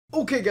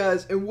Okay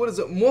guys, and what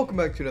is up, and welcome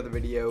back to another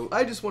video.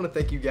 I just want to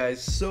thank you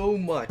guys so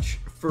much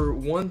for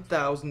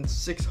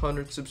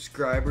 1,600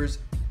 subscribers.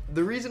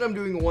 The reason I'm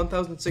doing a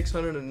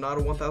 1,600 and not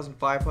a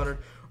 1,500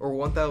 or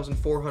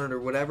 1,400 or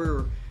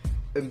whatever,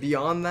 and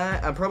beyond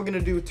that, I'm probably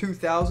going to do a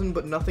 2,000,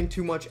 but nothing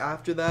too much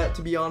after that,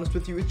 to be honest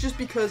with you. It's just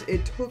because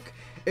it took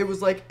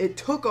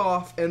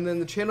off, and then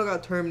the channel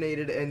got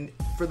terminated, and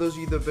for those of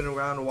you that have been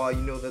around a while,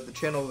 you know that the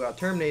channel got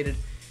terminated,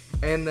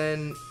 and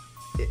then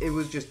it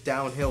was just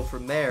downhill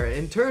from there.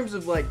 In terms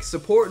of like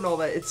support and all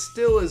that, it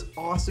still is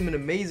awesome and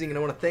amazing, and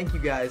I want to thank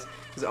you guys,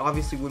 because I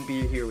obviously wouldn't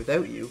be here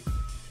without you,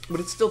 but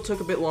it still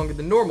took a bit longer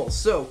than normal.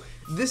 So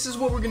this is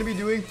what we're going to be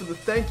doing for the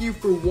thank you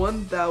for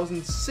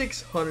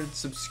 1,600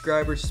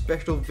 subscribers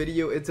special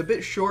video. It's a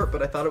bit short,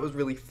 but I thought it was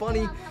really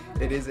funny.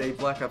 It is a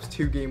Black Ops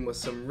 2 game with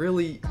some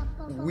really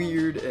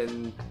weird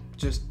and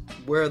just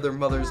where their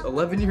mother's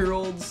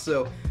 11-year-olds,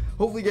 so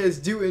hopefully you guys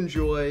do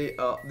enjoy.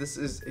 This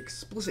is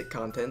explicit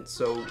content,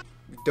 so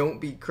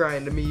don't be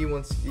crying to me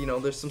once, you know,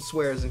 there's some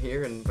swears in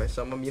here, and by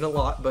some I mean a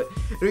lot. But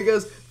anyway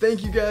guys,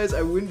 thank you guys.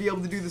 I wouldn't be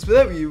able to do this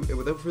without you, and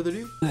without further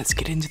ado, let's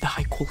get into the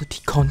high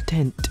quality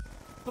content.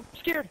 I'm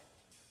scared.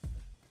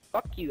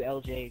 Fuck you,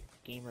 LJ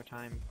Gamer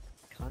Time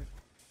cunt.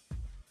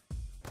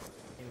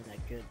 Ain't that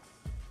good.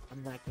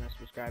 I'm not gonna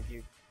subscribe to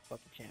your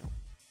fucking channel.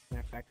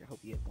 Matter of fact, I hope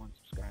you get 1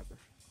 subscriber.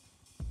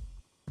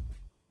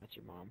 That's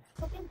your mom.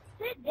 Fucking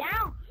sit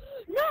down!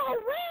 No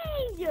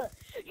way! Yo,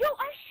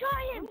 I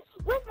shot him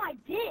with my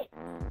dick!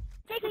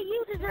 Take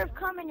you deserve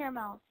cum in your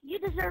mouth. You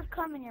deserve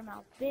cum in your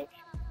mouth, bitch.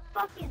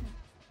 Fucking,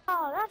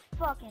 oh, that's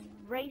fucking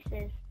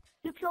racist.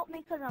 You killed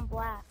me because I'm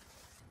black.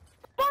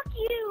 Fuck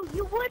you!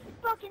 You would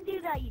fucking do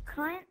that, you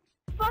cunt!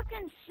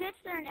 Fucking sits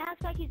there and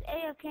acts like he's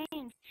AFK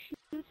and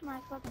shoots my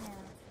fucking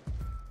ass.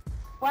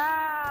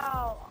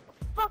 Wow!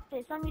 Fuck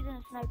this, I'm using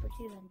a sniper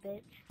too then,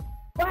 bitch.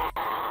 Wow!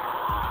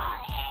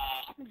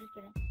 I'm just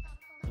kidding.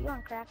 You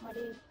on crack, my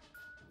dude?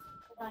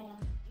 I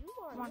am.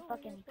 I'm on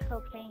fucking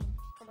cocaine.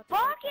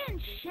 Fucking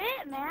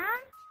shit, man!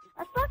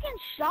 I fucking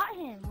shot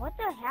him. What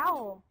the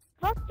hell?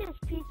 Fuck this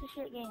piece of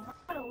shit game. I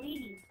gotta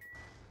leave.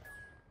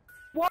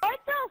 What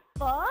the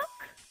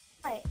fuck?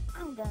 Alright,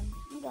 I'm done.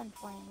 I'm done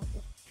playing with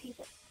this piece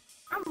of...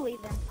 I'm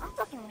leaving. I'm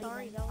fucking leaving.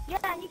 Sorry, though. Yeah,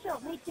 and you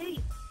killed me too.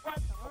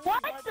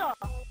 What the?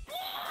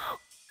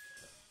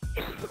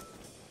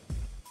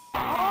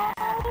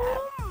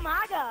 Oh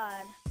my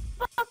god.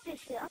 Fuck this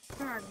shit.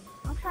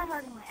 I'm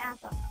tryharding my ass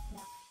off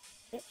now,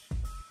 bitch.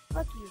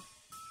 Fuck you.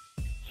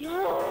 Yo, I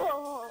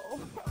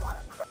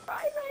wanna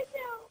cry right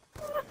now.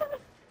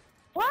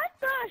 What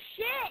the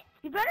shit?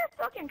 You better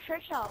fucking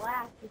trick shot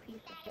last, you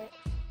piece of shit.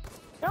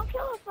 Don't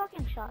kill a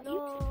fucking shot. No. You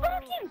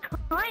fucking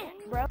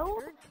cunt, bro.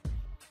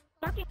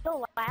 Fucking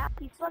go laugh,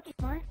 you fucking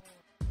cunt.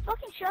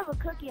 Fucking shove a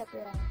cookie up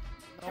your ass.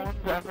 No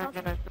one's ever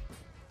gonna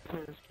to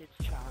this kid's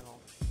channel.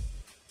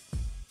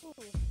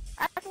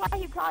 That's why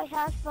he probably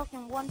has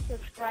fucking 1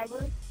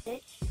 subscriber,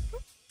 bitch.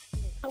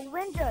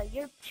 ThwWinja,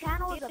 your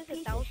channel is a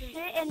piece of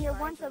shit, and your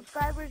 1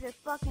 subscriber is your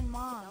fucking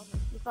mom.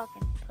 You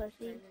fucking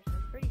pussy.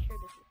 I'm pretty sure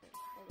this is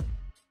it.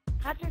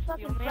 How's your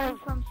fucking friend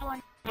from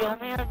someone You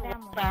only have family?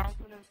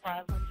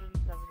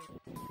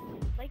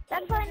 1,570. Like,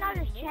 That's probably not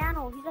his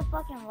channel. He's a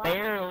fucking liar.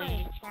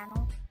 Barely.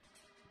 Channel.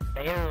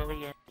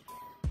 Barely.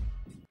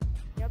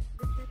 yep,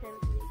 this is it.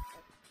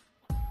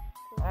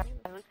 Oh, I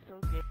look so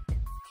good.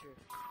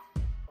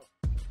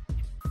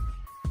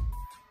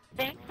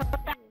 Thanks for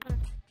 1,000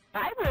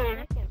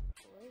 subscribers.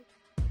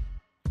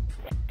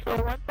 For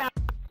 1,000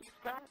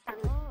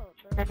 subscribers. Oh,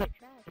 That's bro, a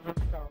trash.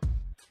 himself.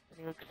 And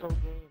he looks so gay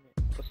in it.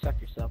 Go suck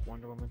yourself,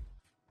 Wonder Woman.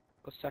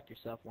 Go suck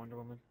yourself, Wonder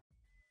Woman.